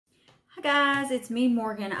Hi guys, it's me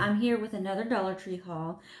Morgan. I'm here with another Dollar Tree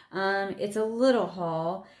haul. It's a little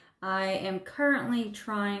haul. I am currently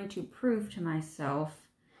trying to prove to myself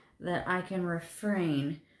that I can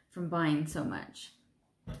refrain from buying so much.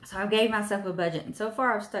 So I gave myself a budget and so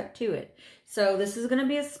far I've stuck to it. So this is going to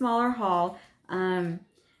be a smaller haul,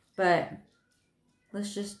 but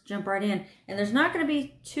let's just jump right in. And there's not going to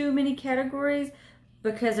be too many categories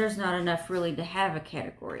because there's not enough really to have a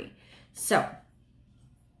category. So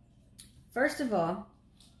first of all,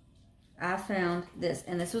 I found this,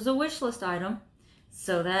 and this was a wish list item,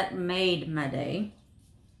 so that made my day.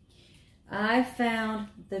 I found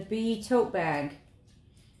the bee tote bag.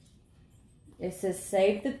 It says,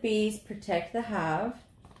 save the bees, protect the hive.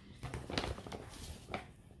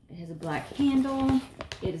 It has a black handle.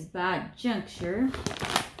 It is by Juncture.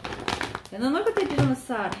 And then look what they did on the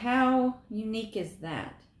side. How unique is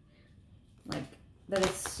that? Like, that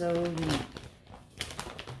is so unique.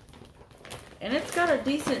 And it's got a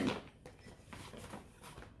decent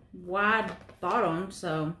wide bottom,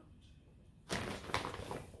 so.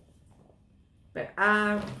 But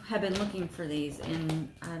I have been looking for these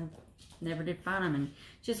and I never did find them. And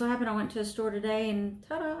just so happened I went to a store today and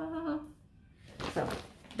ta-da! So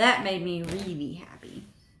that made me really happy.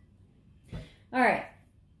 All right.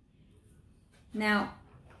 Now,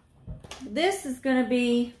 this is going to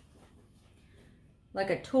be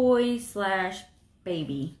like a toy slash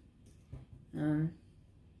baby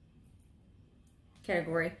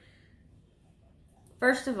category.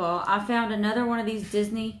 First of all, I found another one of these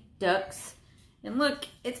Disney ducks. And look,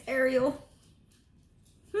 it's Ariel.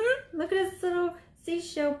 Look at his little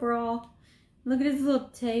seashell bra. Look at his little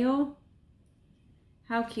tail.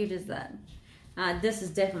 How cute is that? This is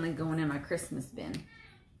definitely going in my Christmas bin.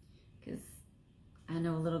 Because I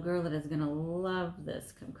know a little girl that is going to love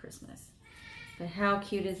this come Christmas. But how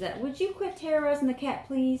cute is that? Would you quit terrorizing the cat,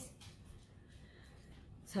 please?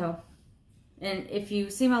 So, and if you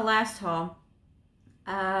see my last haul,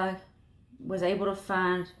 I was able to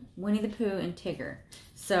find Winnie the Pooh and Tigger.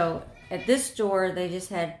 So, at this store, they just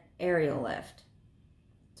had Ariel left.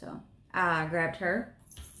 So, I grabbed her.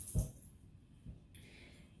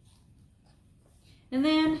 And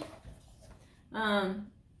then, I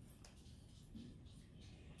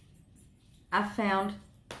found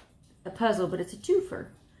a puzzle, but it's a twofer.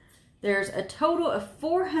 There's a total of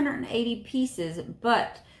 480 pieces,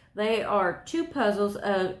 but they are two puzzles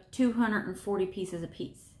of 240 pieces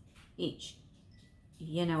apiece, each.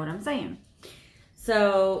 You know what I'm saying.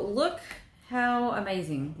 So look how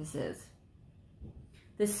amazing this is.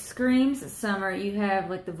 This screams summer. You have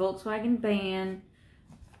like the Volkswagen van,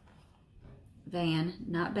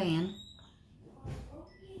 not band.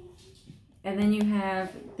 And then you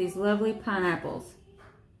have these lovely pineapples.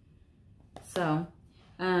 So,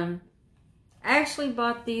 I actually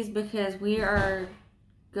bought these because we are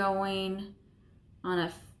going on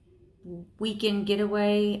a weekend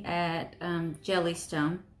getaway at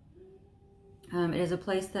Jellystone. It is a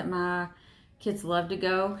place that my kids love to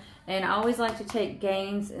go. And I always like to take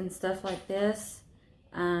games and stuff like this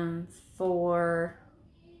for...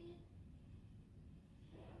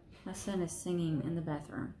 My son is singing in the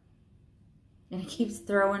bathroom. And it keeps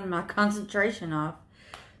throwing my concentration off.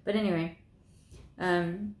 But anyway...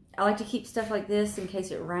 I like to keep stuff like this in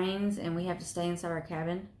case it rains and we have to stay inside our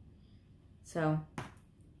cabin. So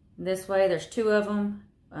this way there's two of them.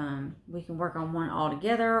 We can work on one all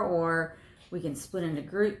together, or we can split into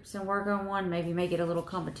groups and work on one. Maybe make it a little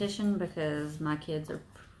competition because my kids are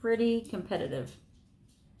pretty competitive.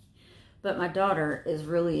 But my daughter is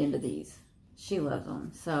really into these. She loves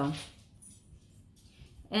them. So,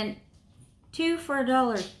 and 2 for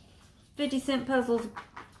 $1. 50-cent puzzles.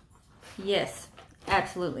 Yes.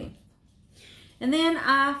 Absolutely. And then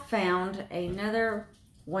I found another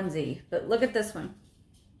onesie. But look at this one.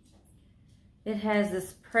 It has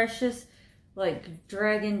this precious, like,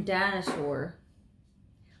 dragon dinosaur.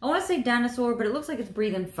 I want to say dinosaur, but it looks like it's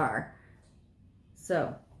breathing fire.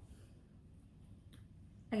 So,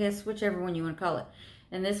 I guess whichever one you want to call it.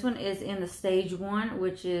 And this one is in the stage 1,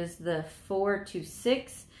 which is the 4 to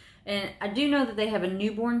 6. And I do know that they have a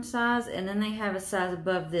newborn size, and then they have a size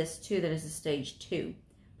above this too that is a stage 2.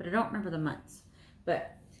 But I don't remember the months.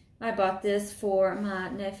 But I bought this for my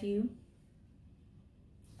nephew.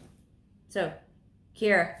 So,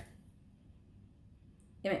 Kiara.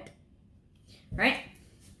 Emmett. Right?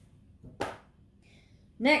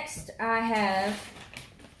 Next, I have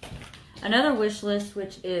another wish list,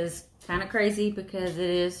 which is kind of crazy because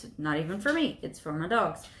it is not even for me. It's for my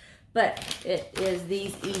dogs. But it is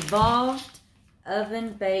these Evolved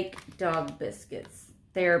Oven Baked Dog Biscuits.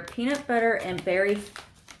 They're peanut butter and berry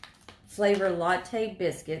flavor latte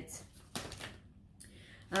biscuits.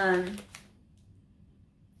 They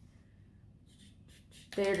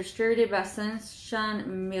are distributed by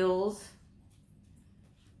Sunshine Mills.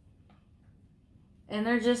 And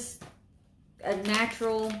they're just a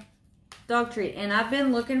natural dog treat. And I've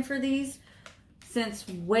been looking for these since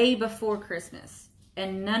way before Christmas.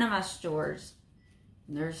 And none of my stores,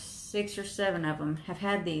 there's 6 or 7 of them, have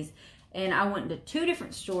had these. And I went to 2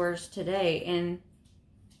 different stores today and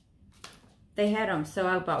they had them. So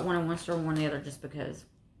I bought one in one store and one in the other just because.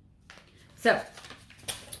 So,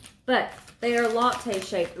 but they are latte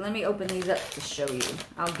shaped. Let me open these up to show you.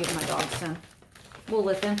 I'll give my dog some. We'll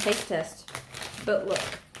let them taste test. But look,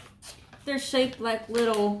 they're shaped like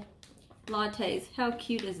little lattes. How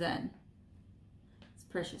cute is that? It's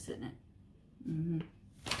precious, isn't it? Mm-hmm.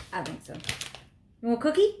 I think so. You want a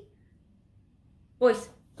cookie? Boys,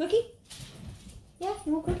 cookie? Yeah,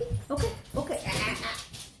 you want a cookie? Okay, okay.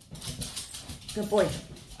 Good boy.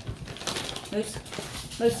 Moose,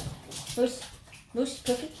 Moose, Moose, Moose,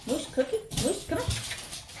 cookie, Moose, cookie, Moose, come here.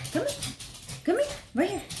 Come here. Come here. Right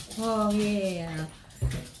here. Oh, yeah.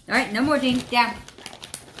 All right, no more, Dean. Down.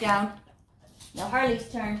 Down. Now Harley's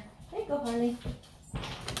turn. There you go, Harley.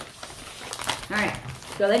 All right,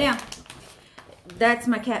 go lay down. That's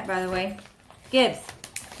my cat, by the way. Gibbs,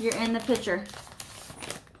 you're in the picture.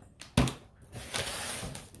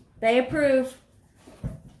 They approve.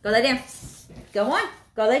 Go lay down. Go on.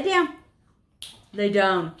 Go lay down. Lay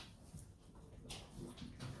down.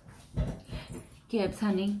 Gibbs,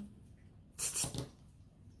 honey.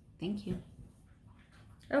 Thank you.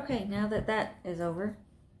 Okay, now that that is over.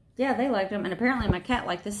 Yeah, they liked them. And apparently my cat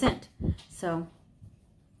liked the scent. So.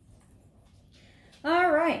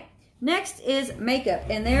 All right. Next is makeup.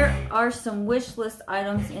 And there are some wish list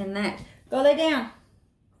items in that. Go lay down.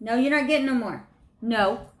 No, you're not getting no more.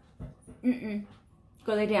 No. Mm-mm.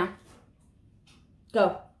 Go lay down.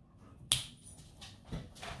 Go.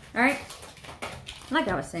 All right. Like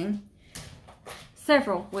I was saying,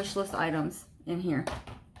 several wish list items in here.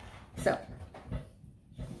 So,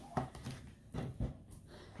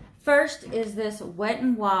 first is this Wet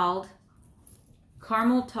n Wild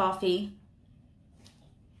Caramel Toffee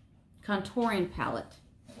Contouring Palette.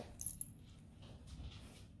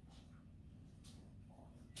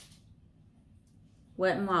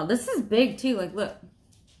 Wet n Wild. This is big too, like look.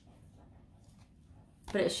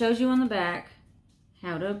 But it shows you on the back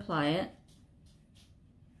how to apply it.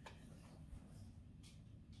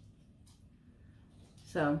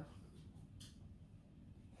 So,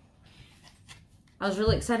 I was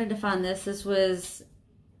really excited to find this. This was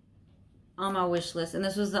on my wish list. And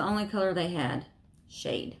this was the only color they had.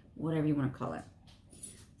 Shade. Whatever you want to call it.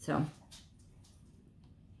 So.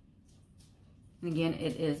 And again,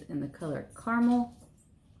 it is in the color Caramel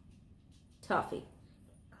Toffee.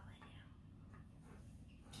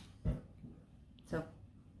 So.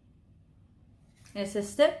 And it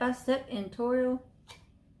says step-by-step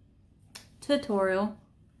tutorial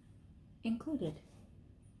included.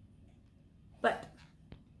 But,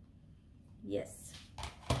 yes.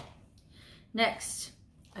 Next,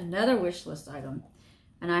 another wish list item.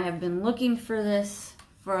 And I have been looking for this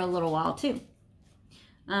for a little while too.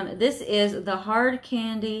 This is the Hard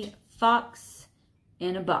Candy Fox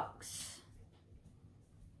in a Box.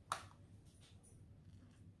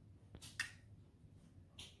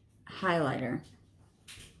 Highlighter.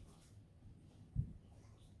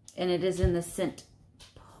 And it is in the scent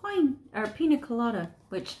Pina Colada,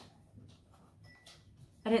 which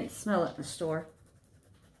I didn't smell it in the store.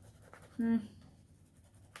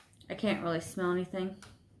 I can't really smell anything.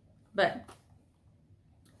 But,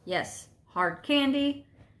 yes, hard candy.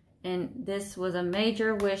 And this was a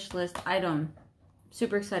major wish list item.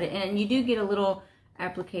 Super excited. And you do get a little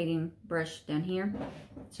applicating brush down here.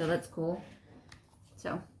 So that's cool.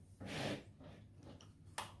 So.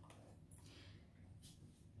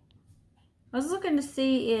 I was looking to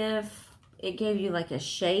see if it gave you like a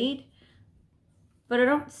shade. But I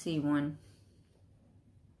don't see one.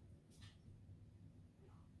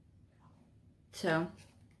 So,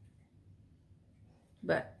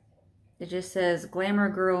 but it just says Glamour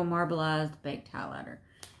Girl Marbleized Baked Highlighter.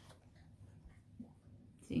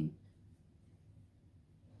 See?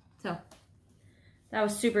 So, I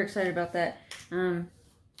was super excited about that. The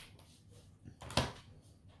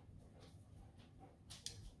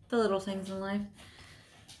little things in life.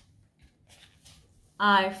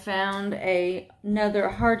 I found another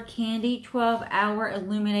Hard Candy 12-hour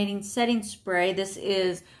illuminating setting spray. This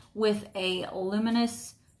is with a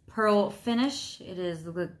luminous pearl finish. It is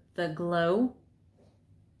the Glow.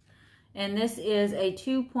 And this is a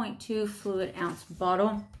 2.2 fluid ounce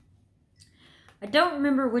bottle. I don't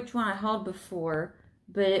remember which one I hauled before,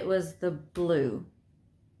 but it was the blue.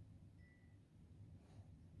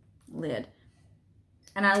 lid.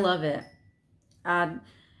 And I love it. I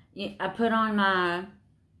put on my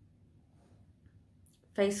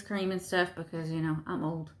face cream and stuff because, you know, I'm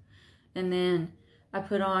old. And then I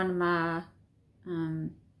put on my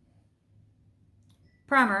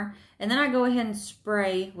primer. And then I go ahead and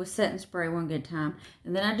spray with set and spray one good time.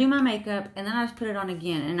 And then I do my makeup. And then I just put it on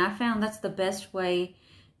again. And I found that's the best way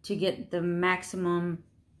to get the maximum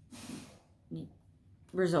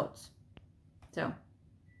results. So,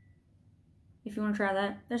 if you want to try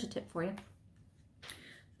that, there's a tip for you.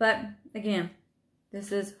 But, again,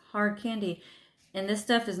 this is hard candy. And this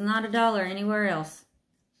stuff is not $1 anywhere else.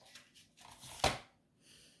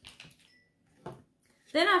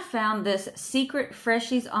 Then I found this Secret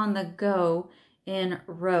Freshies on the Go in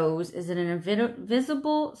Rose. Is it an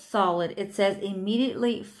invisible solid? It says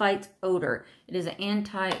immediately fights odor. It is an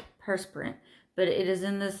antiperspirant. But it is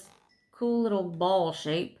in this cool little ball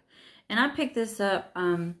shape. And I picked this up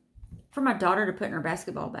for my daughter to put in her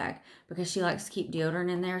basketball bag because she likes to keep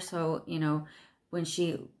deodorant in there. So, you know, when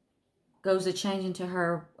she goes to change into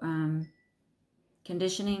her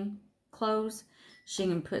conditioning clothes, she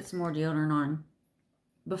can put some more deodorant on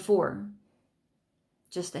before,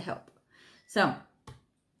 just to help. So,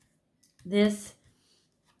 this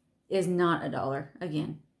is not $1,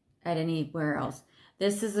 again, at anywhere else.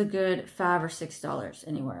 This is a good $5 or $6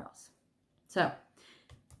 anywhere else. So,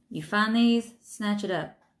 you find these, snatch it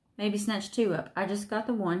up. Maybe snatch 2 up. I just got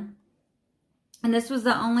the 1. And this was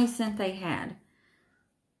the only scent they had.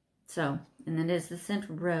 So, and it is the scent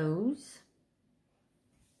Rose.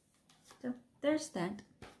 So, there's that.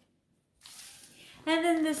 And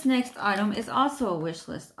then this next item is also a wish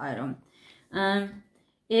list item.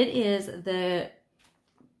 It is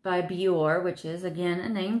by Bior, which is, again, a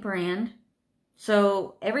name brand.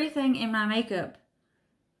 So, everything in my makeup,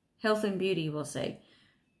 health and beauty, we'll say,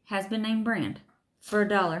 has been name brand for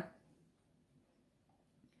 $1.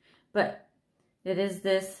 But it is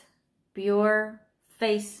this Bior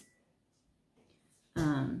face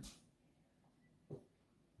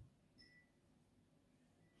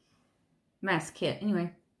mask kit.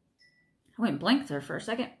 Anyway, I went blank there for a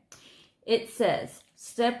second. It says,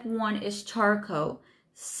 step 1 is charcoal,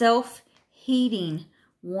 self-heating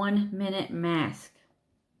 1-minute mask.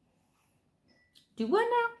 Do what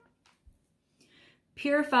now?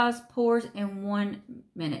 Purifies pores in 1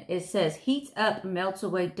 minute. It says, heats up, melts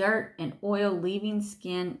away dirt and oil, leaving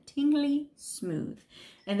skin tingly smooth.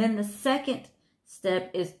 And then the second step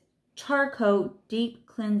is charcoal deep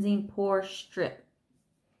cleansing pore strip.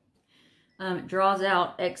 Draws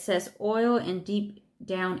out excess oil and deep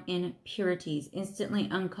down impurities. Instantly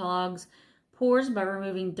unclogs pores by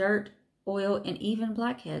removing dirt, oil, and even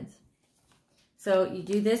blackheads. So you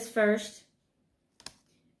do this first,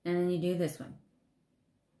 and then you do this one.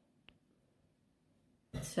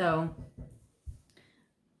 So,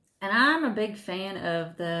 and I'm a big fan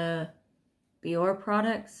of the Bior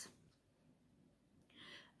products.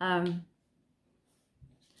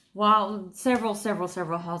 While several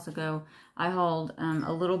hauls ago, I hauled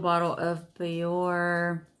a little bottle of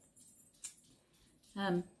Bior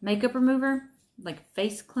makeup remover, like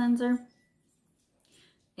face cleanser.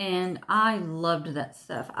 And I loved that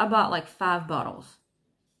stuff. I bought like 5 bottles.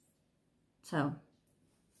 So,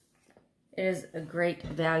 it is a great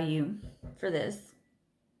value for this.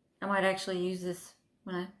 I might actually use this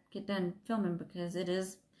when I get done filming because it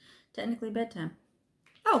is technically bedtime.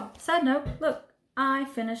 Oh, side note, look, I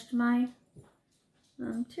finished my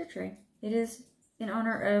tier tray. It is in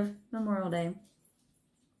honor of Memorial Day.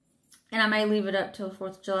 And I may leave it up till the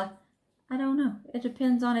 4th of July. I don't know. It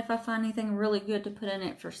depends on if I find anything really good to put in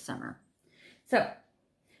it for summer. So, all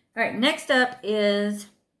right, next up is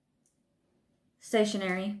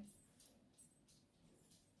stationery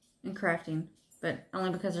and crafting, but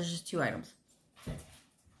only because there's just 2 items.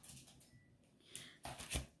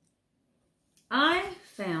 I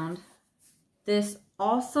found this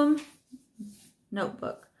awesome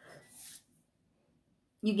notebook.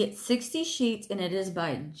 You get 60 sheets and it is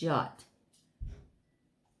by Jot.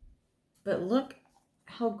 But look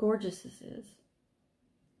how gorgeous this is.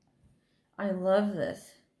 I love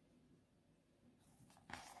this.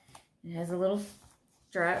 It has a little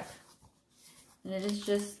strap. And it is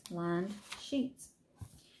just lined sheets.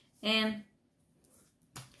 And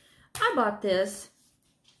I bought this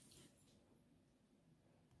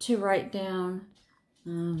to write down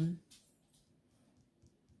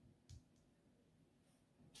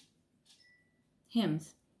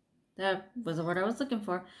hymns. That was the word I was looking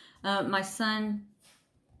for. My son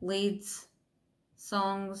leads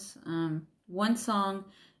songs, 1 song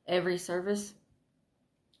every service.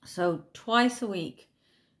 So twice a week.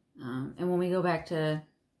 And when we go back to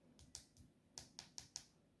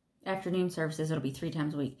afternoon services, it'll be 3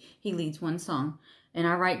 times a week. He leads one song. And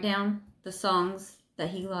I write down the songs that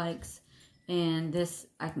he likes. And this,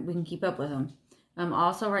 we can keep up with them. I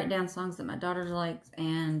also write down songs that my daughter likes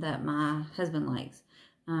and that my husband likes.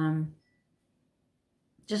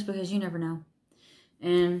 Just because you never know.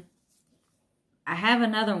 And I have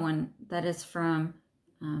another one that is from,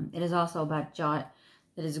 it is also by Jot.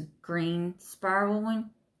 That is a green spiral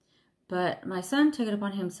one. But my son took it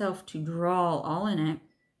upon himself to draw all in it.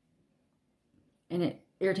 And it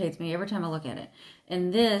irritates me every time I look at it.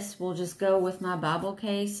 And this will just go with my Bible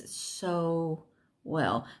case so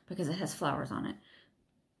well because it has flowers on it.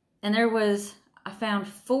 And I found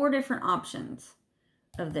 4 different options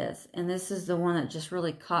of this. And this is the one that just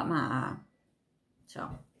really caught my eye. So,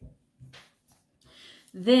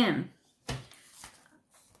 then,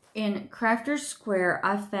 in Crafter's Square,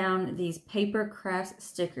 I found these paper crafts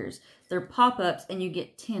stickers. They're pop-ups and you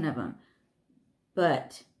get 10 of them.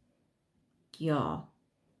 But, y'all,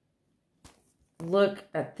 look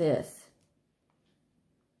at this.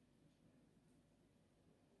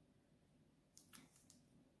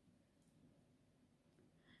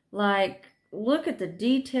 Like, look at the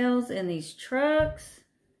details in these trucks.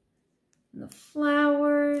 And the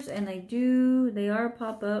flowers. And they are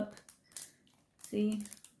pop-up. See?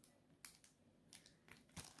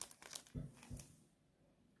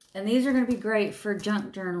 And these are going to be great for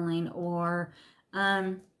junk journaling or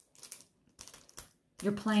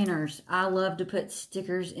your planners. I love to put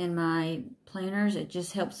stickers in my planners. It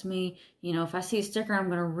just helps me, you know, if I see a sticker, I'm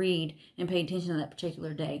going to read and pay attention to that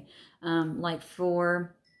particular day. Like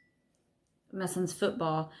for my son's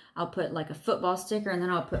football, I'll put like a football sticker and then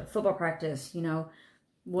I'll put football practice, you know,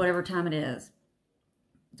 whatever time it is.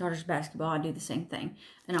 Daughter's basketball, I do the same thing.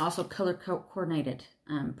 And I also color coordinated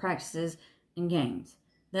practices and games.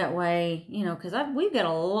 That way, you know, because we've got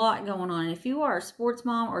a lot going on. If you are a sports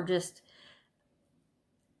mom or just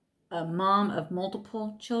a mom of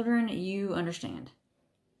multiple children, you understand.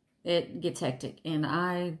 It gets hectic. And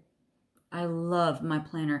I love my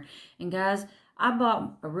planner. And guys, I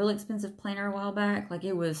bought a really expensive planner a while back. Like,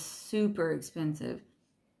 it was super expensive.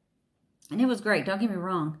 And it was great, don't get me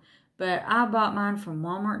wrong. But I bought mine from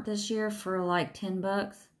Walmart this year for like 10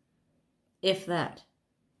 bucks. If that.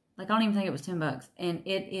 Like, I don't even think it was 10 bucks. And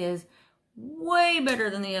it is way better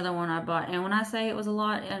than the other one I bought. And when I say it was a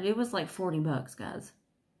lot, it was like 40 bucks, guys.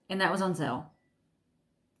 And that was on sale.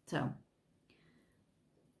 So,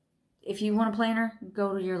 if you want a planner,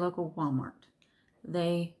 go to your local Walmart.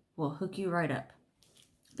 They will hook you right up.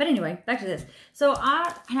 But anyway, back to this. So,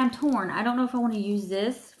 I'm torn. I don't know if I want to use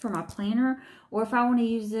this for my planner or if I want to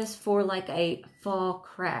use this for like a fall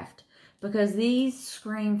craft. Because these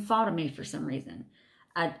scream fall to me for some reason.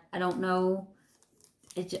 I don't know.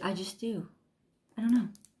 I just do. I don't know.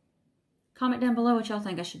 Comment down below what y'all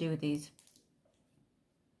think I should do with these.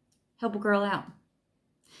 Help a girl out.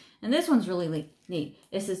 And this one's really neat.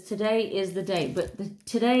 It says today is the day. But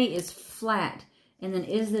today is flat. And then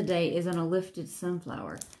is the day is on a lifted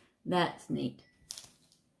sunflower. That's neat.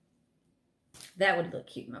 That would look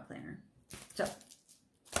cute in my planner. So.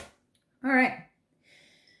 Alright.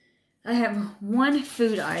 I have one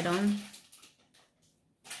food item.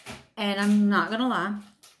 And I'm not going to lie,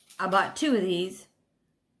 I bought 2 of these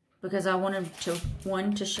because I wanted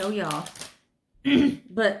one to show y'all,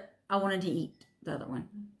 but I wanted to eat the other one.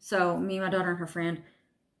 So me, my daughter, and her friend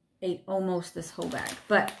ate almost this whole bag.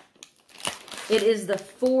 But it is the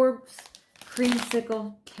Forbes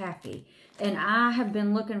Creamsicle Taffy. And I have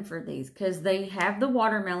been looking for these because they have the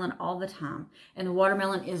watermelon all the time. And the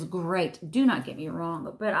watermelon is great. Do not get me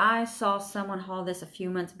wrong. But I saw someone haul this a few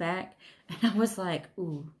months back. And I was like,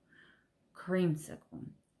 ooh. Creamsicle.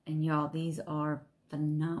 And y'all, these are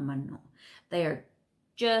phenomenal. They are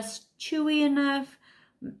just chewy enough.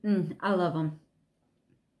 I love them.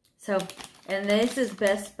 So, and this is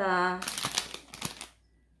Best Buy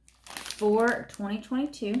for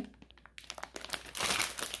 2022.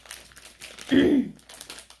 And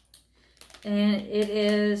it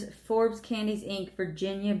is Forbes Candies Inc.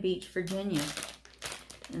 Virginia Beach, Virginia.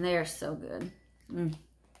 And they are so good.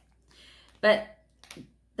 But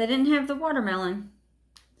they didn't have the watermelon.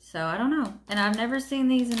 So, I don't know. And I've never seen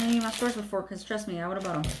these in any of my stores before. Because, trust me, I would have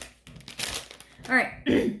bought them.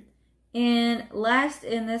 Alright. And last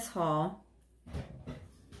in this haul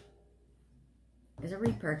is a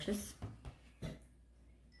repurchase.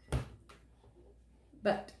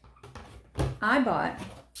 But I bought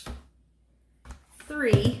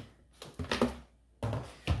 3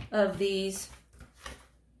 of these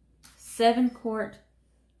 7-quart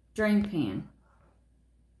drain pan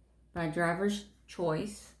by Driver's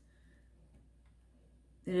Choice.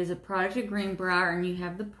 It is a product of Greenbrier, and you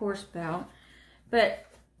have the pour spout. But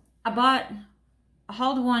I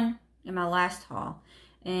hauled one in my last haul,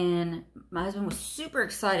 and my husband was super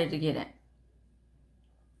excited to get it.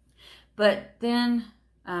 But then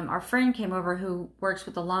our friend came over who works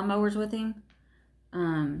with the lawnmowers with him.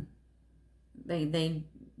 They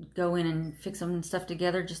go in and fix them and stuff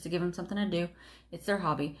together just to give them something to do. It's their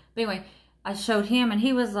hobby. But anyway, I showed him, and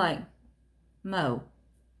he was like, Mo,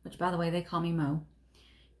 which by the way, they call me Mo.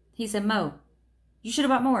 He said, Mo, you should have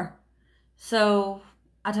bought more. So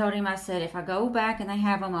I told him, I said, if I go back and they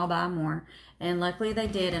have them, I'll buy more. And luckily they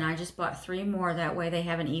did, and I just bought 3 more. That way they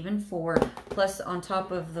have an even 4, plus on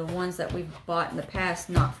top of the ones that we've bought in the past,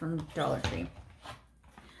 not from Dollar Tree.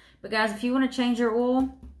 But guys, if you want to change your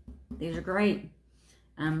oil, these are great.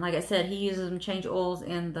 Like I said, he uses them to change oils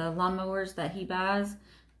in the lawnmowers that he buys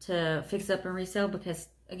to fix up and resell, because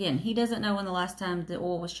again, he doesn't know when the last time the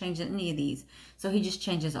oil was changed in any of these. So he just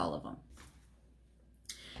changes all of them.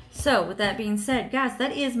 So with that being said, guys,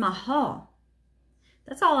 that is my haul.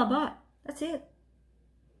 That's all I bought. That's it.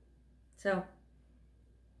 So,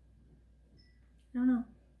 I don't know.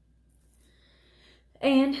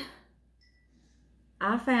 And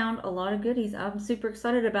I found a lot of goodies. I'm super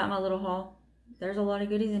excited about my little haul. There's a lot of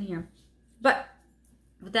goodies in here. But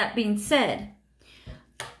with that being said,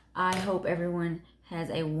 I hope everyone has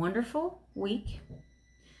a wonderful week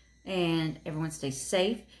and everyone stays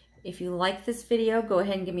safe. If you like this video, go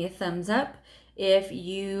ahead and give me a thumbs up. If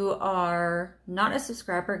you are not a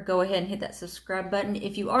subscriber, go ahead and hit that subscribe button.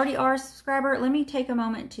 If you already are a subscriber, let me take a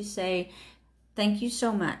moment to say thank you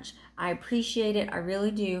so much. I appreciate it. I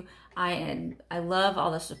really do. I love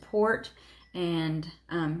all the support. And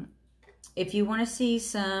if you want to see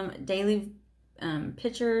some daily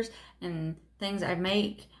pictures and things I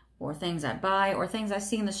make, or things I buy, or things I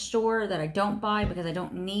see in the store that I don't buy because I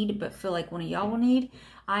don't need but feel like one of y'all will need,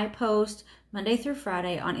 I post Monday through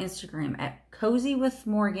Friday on Instagram at Cozy with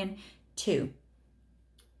Morgan 2.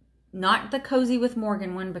 Not the Cozy with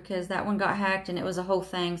Morgan one, because that one got hacked and it was a whole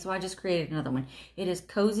thing, so I just created another one. It is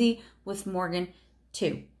Cozy with Morgan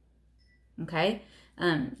 2. Okay?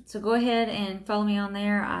 So go ahead and follow me on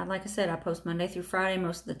there. Like I said, I post Monday through Friday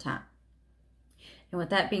most of the time. And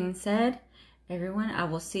with that being said, everyone, I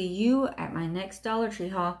will see you at my next Dollar Tree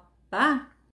haul. Bye.